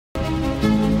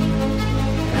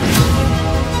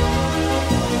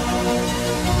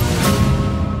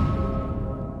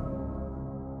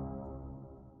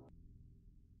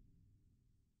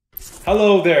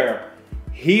Hello there!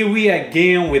 Here we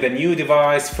again with a new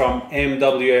device from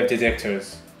MWF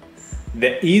Detectors.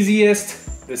 The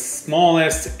easiest, the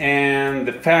smallest and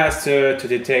the faster to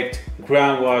detect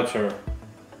groundwater.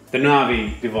 The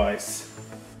Navvy device.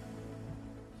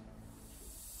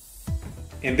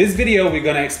 In this video we're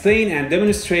gonna explain and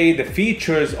demonstrate the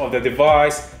features of the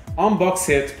device, unbox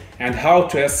it and how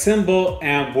to assemble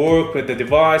and work with the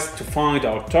device to find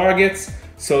our targets.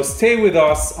 So stay with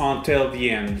us until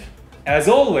the end. As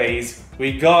always,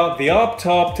 we got the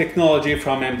up-top technology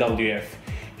from MWF.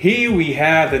 Here we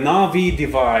have the Navvy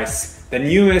device, the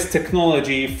newest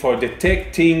technology for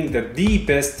detecting the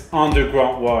deepest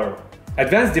underground water.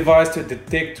 Advanced device to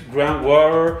detect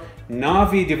groundwater,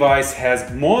 Navvy device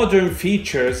has modern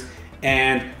features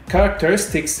and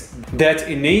characteristics that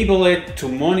enable it to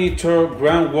monitor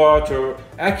groundwater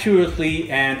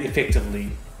accurately and effectively.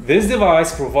 This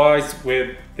device provides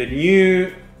with the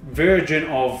new version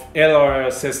of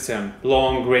LRL system,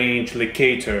 long range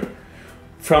locator,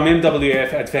 from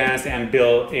MWF advanced and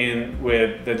built in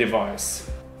with the device.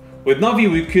 With Navvy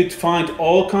we could find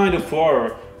all kind of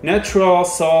water, natural,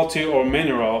 salty or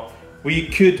mineral. We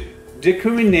could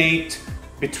discriminate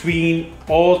between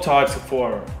all types of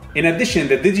water. In addition,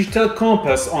 the digital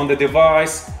compass on the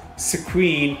device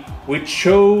screen which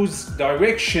shows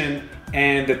direction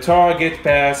and the target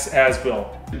path as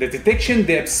well. The detection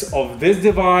depths of this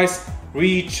device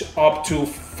reach up to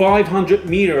 500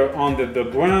 meters under the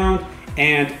ground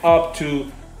and up to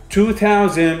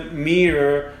 2000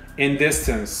 meters in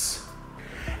distance.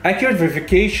 Accurate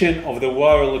verification of the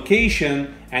water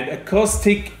location and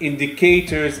acoustic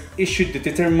indicators issued to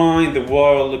determine the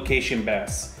water location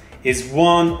path is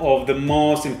one of the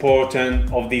most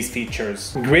important of these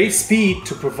features. Great speed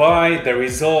to provide the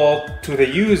result to the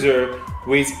user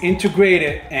with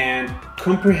integrated and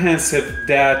comprehensive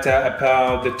data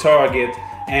about the target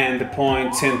and the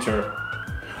point center.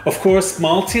 Of course,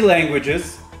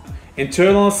 multi-languages,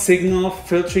 internal signal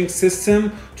filtering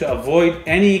system to avoid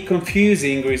any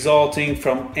confusing resulting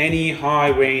from any high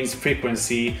range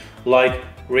frequency like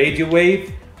radio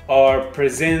wave are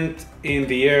present in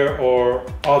the air or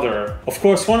other. Of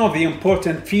course, one of the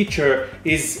important feature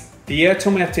is the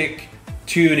automatic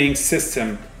tuning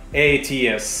system,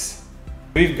 ATS.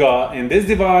 We've got in this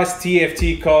device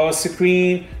TFT color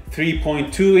screen,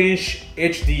 3.2-inch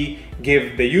HD,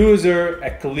 give the user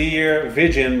a clear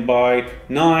vision by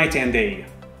night and day.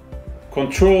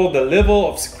 Control the level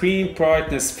of screen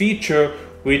brightness feature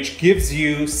which gives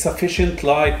you sufficient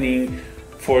lighting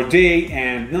for day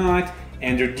and night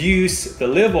and reduce the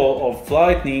level of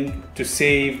lighting to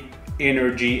save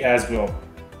energy as well.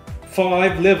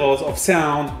 5 levels of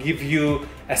sound give you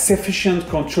a sufficient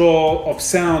control of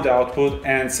sound output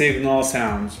and signal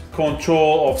sounds.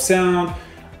 Control of sound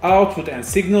output and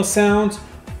signal sounds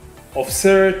of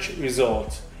search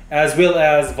results, as well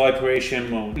as vibration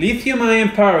mode. Lithium-ion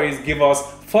batteries give us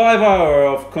 5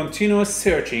 hours of continuous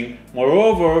searching,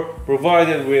 moreover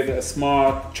provided with a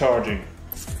smart charging.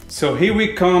 So here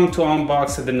we come to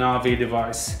unbox the Navvy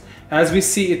device. As we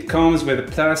see, it comes with a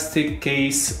plastic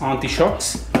case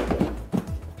anti-shocks.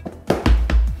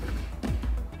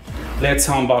 Let's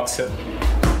unbox it.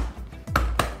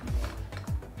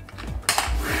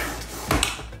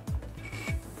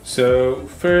 So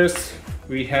first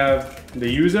we have the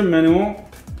user manual,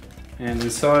 and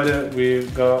inside it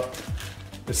we've got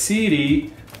the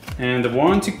CD and the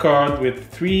warranty card with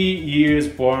 3 years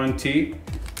warranty.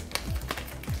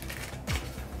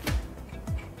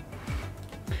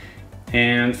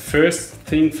 And first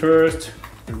thing first,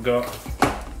 we've got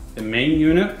the main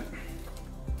unit.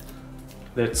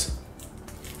 Let's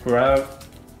grab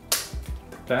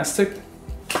the plastic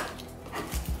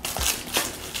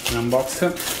and unbox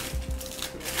it.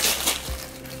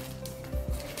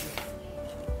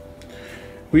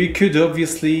 We could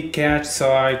obviously catch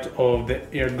sight of the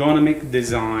ergonomic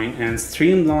design and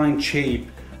streamlined shape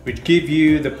which give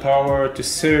you the power to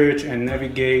search and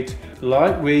navigate,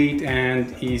 lightweight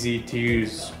and easy to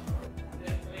use.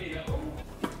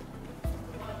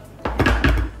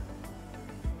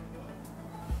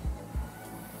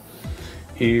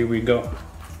 Here we go.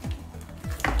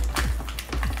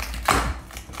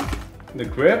 The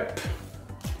grip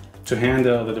to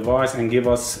handle the device and give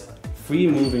us free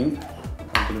moving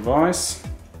of the device.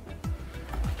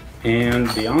 And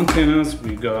the antennas,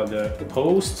 we got the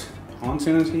post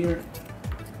antennas here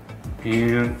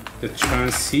and the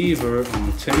transceiver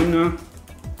antenna,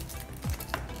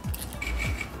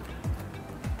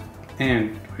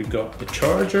 and we got the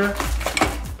charger.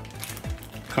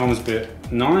 Comes with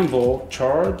 9-volt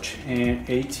charge and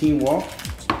 18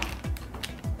 watts.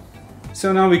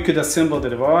 So now we could assemble the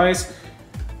device.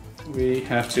 we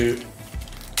have to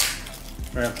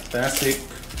grab the plastic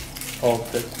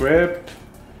of the grip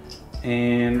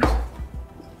and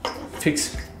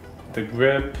fix the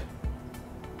grip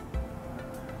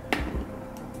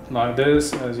like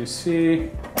this, as you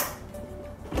see,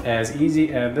 as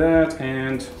easy as that,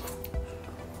 and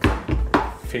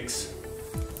fix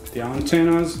the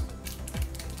antennas.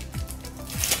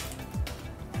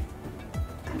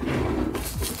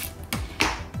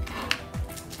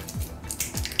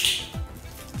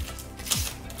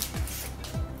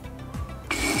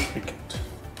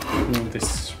 Move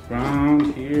this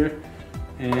round here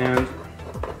and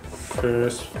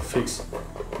first fix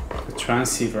the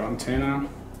transceiver antenna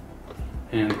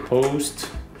and post,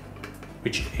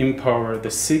 which empower the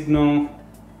signal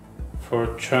for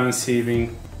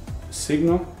transceiving the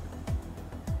signal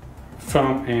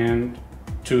from and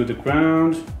to the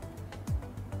ground.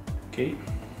 Okay,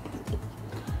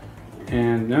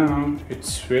 and now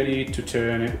it's ready to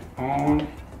turn it on.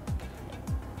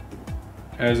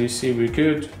 As you see, we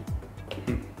could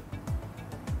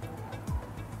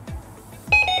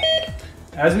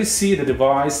as we see the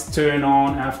device turn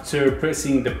on after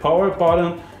pressing the power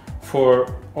button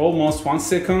for almost 1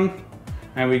 second,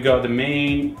 and we got the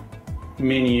main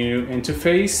menu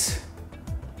interface,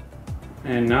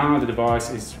 and now the device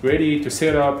is ready to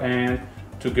set up and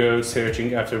to go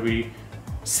searching after we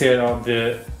set up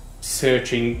the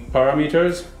searching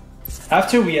parameters.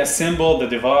 After we assemble the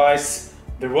device,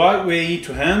 the right way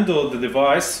to handle the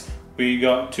device, we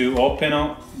got to open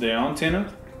up the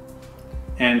antenna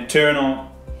and turn on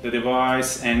the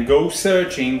device and go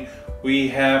searching. We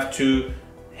have to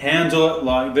handle it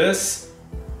like this.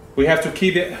 We have to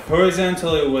keep it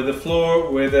horizontally with the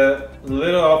floor, with a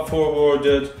little up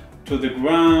forwarded to the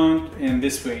ground in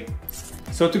this way.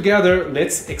 So together,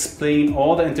 let's explain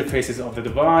all the interfaces of the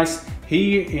device.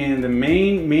 Here in the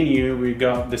main menu, we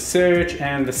got the search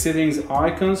and the settings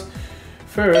icons.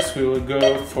 First, we will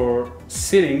go for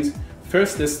settings.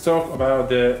 First, let's talk about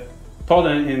the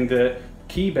button in the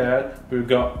keypad. We've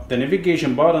got the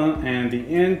navigation button and the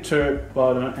enter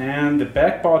button and the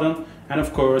back button, and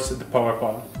of course the power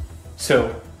button.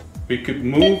 So we could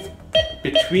move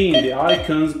between the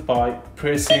icons by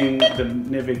pressing the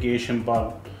navigation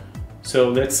button. So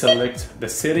let's select the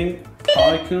setting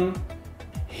icon.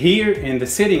 Here in the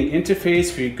setting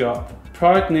interface, we got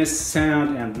brightness,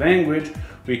 sound, and language.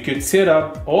 We could set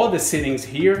up all the settings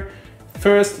here.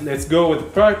 First, let's go with the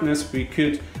brightness. We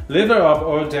could level up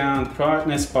or down the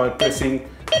brightness by pressing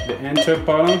the enter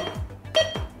button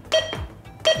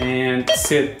and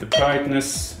set the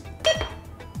brightness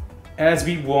as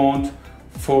we want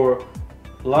for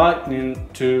lighting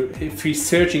to, if we're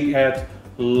searching at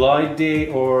light day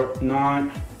or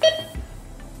night.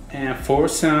 And for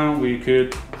sound, we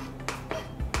could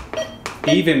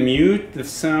even mute the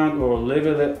sound or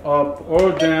level it up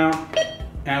or down,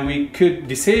 and we could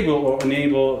disable or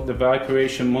enable the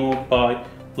vibration mode by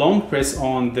long press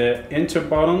on the enter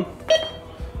button.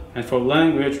 And for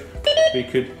language, we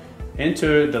could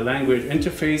enter the language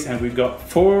interface, and we got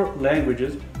 4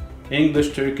 languages: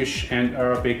 English, Turkish, and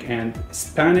Arabic and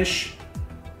Spanish.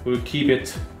 We'll keep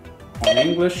it on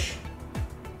English,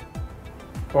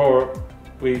 or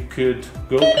we could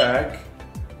go back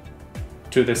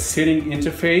to the setting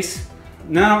interface.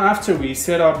 Now, after we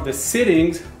set up the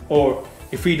settings, or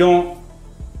if we don't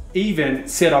even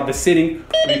set up the setting,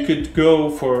 we could go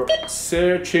for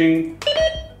searching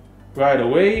right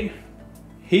away.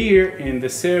 Here in the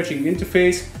searching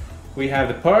interface, we have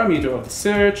the parameter of the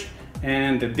search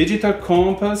and the digital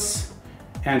compass,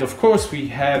 and of course we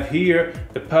have here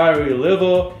the priority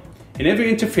level. In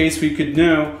every interface, we could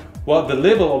know what the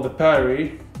level of the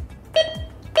priority.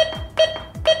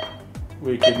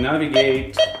 We could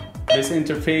navigate this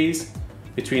interface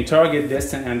between target,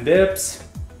 distance, and depths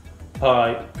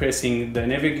by pressing the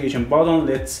navigation button.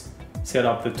 Let's set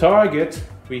up the target.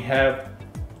 We have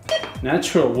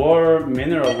natural water,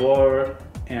 mineral water,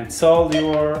 and salty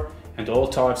water, and all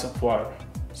types of water.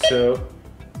 So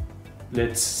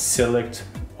let's select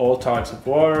all types of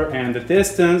water, and the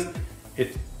distance,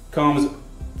 it comes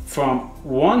from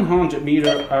 100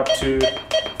 meters up to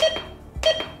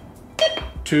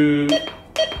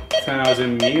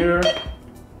 2,000 meters,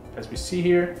 as we see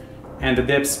here, and the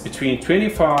depths between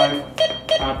 25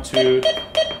 up to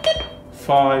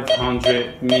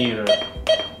 500 meters.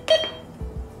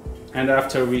 And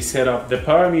after we set up the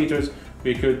parameters,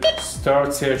 we could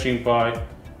start searching by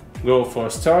go for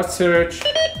start search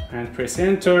and press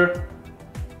enter.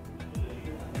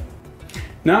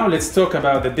 Now let's talk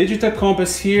about the digital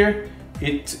compass here.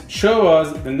 It shows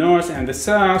us the north and the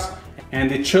south,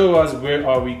 and it shows us where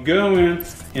are we going.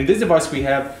 In this device we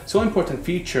have so important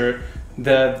feature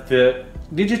that the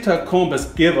digital compass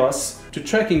gives us to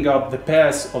tracking up the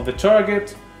path of the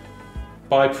target.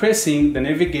 By pressing the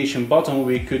navigation button,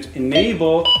 we could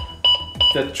enable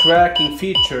the tracking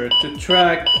feature to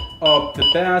track up the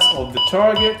path of the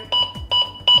target.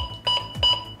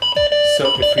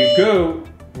 So if we go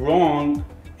wrong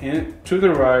to the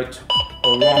right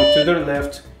or wrong to the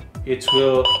left, it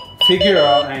will figure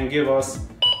out and give us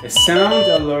a sound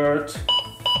alert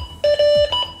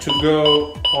to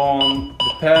go on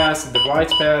the path, the right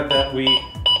path that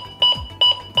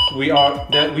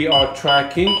we are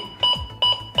tracking.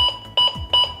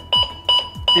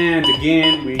 And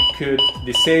again, we could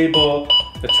disable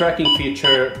the tracking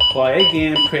feature by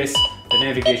again press the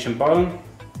navigation button.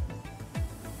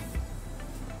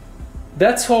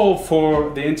 That's all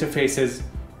for the interfaces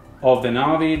of the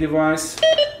Navvy device.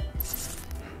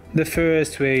 The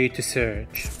first way to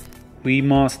search. We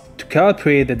must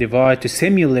calibrate the device to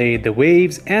simulate the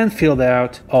waves and field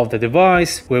out of the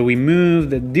device, where we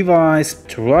move the device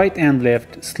to right and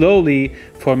left slowly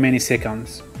for many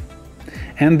seconds.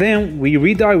 And then we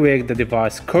redirect the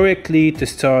device correctly to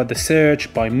start the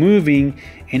search by moving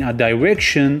in a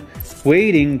direction,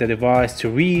 waiting the device to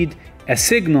read a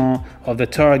signal of the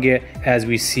target. As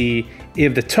we see,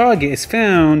 if the target is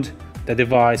found, the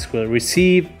device will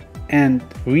receive and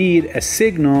read a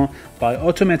signal by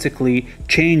automatically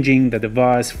changing the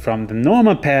device from the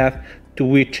normal path to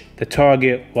which the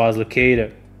target was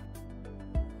located.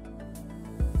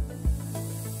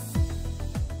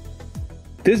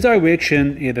 This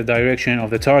direction is the direction of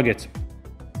the target.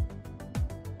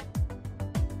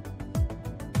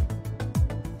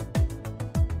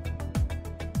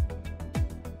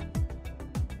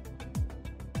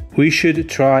 We should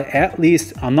try at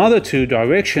least another 2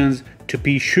 directions to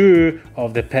be sure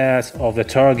of the path of the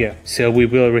target. So we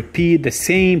will repeat the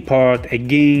same part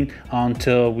again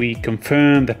until we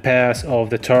confirm the path of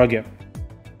the target.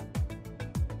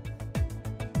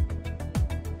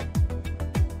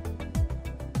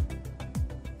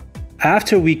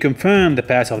 After we confirm the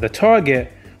path of the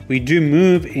target, we do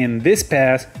move in this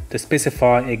path to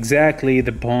specify exactly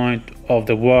the point of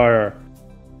the water.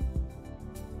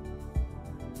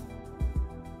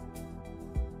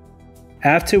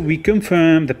 After we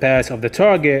confirm the path of the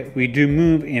target, we do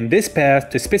move in this path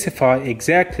to specify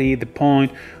exactly the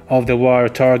point of the water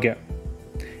target,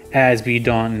 as we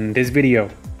done in this video.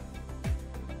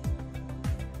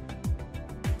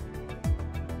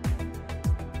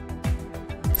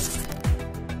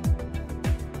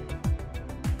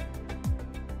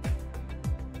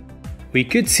 We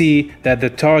could see that the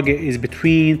target is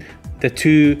between the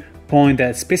 2 points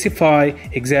that specify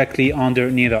exactly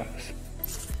underneath us.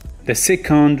 The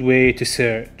second way to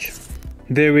search.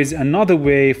 There is another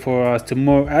way for us to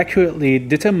more accurately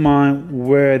determine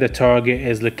where the target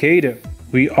is located.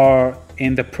 We are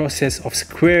in the process of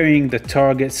squaring the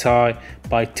target side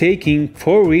by taking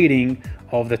 4 readings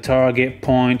of the target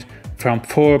point from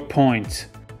 4 points.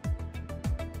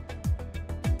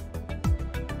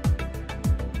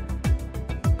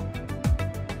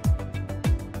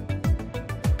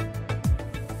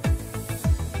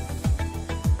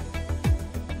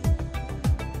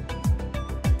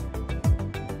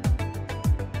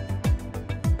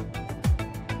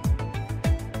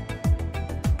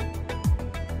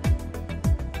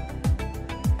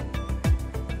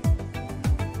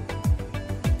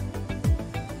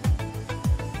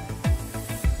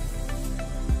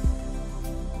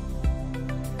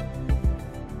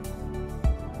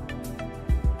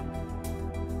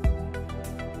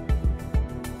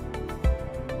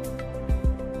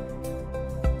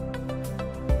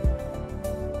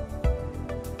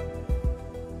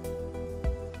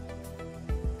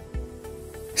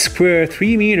 Square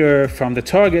 3 meters from the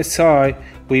target side,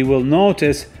 we will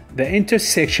notice the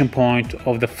intersection point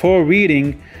of the 4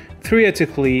 reading.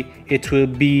 Theoretically, it will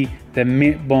be the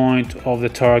midpoint of the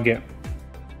target.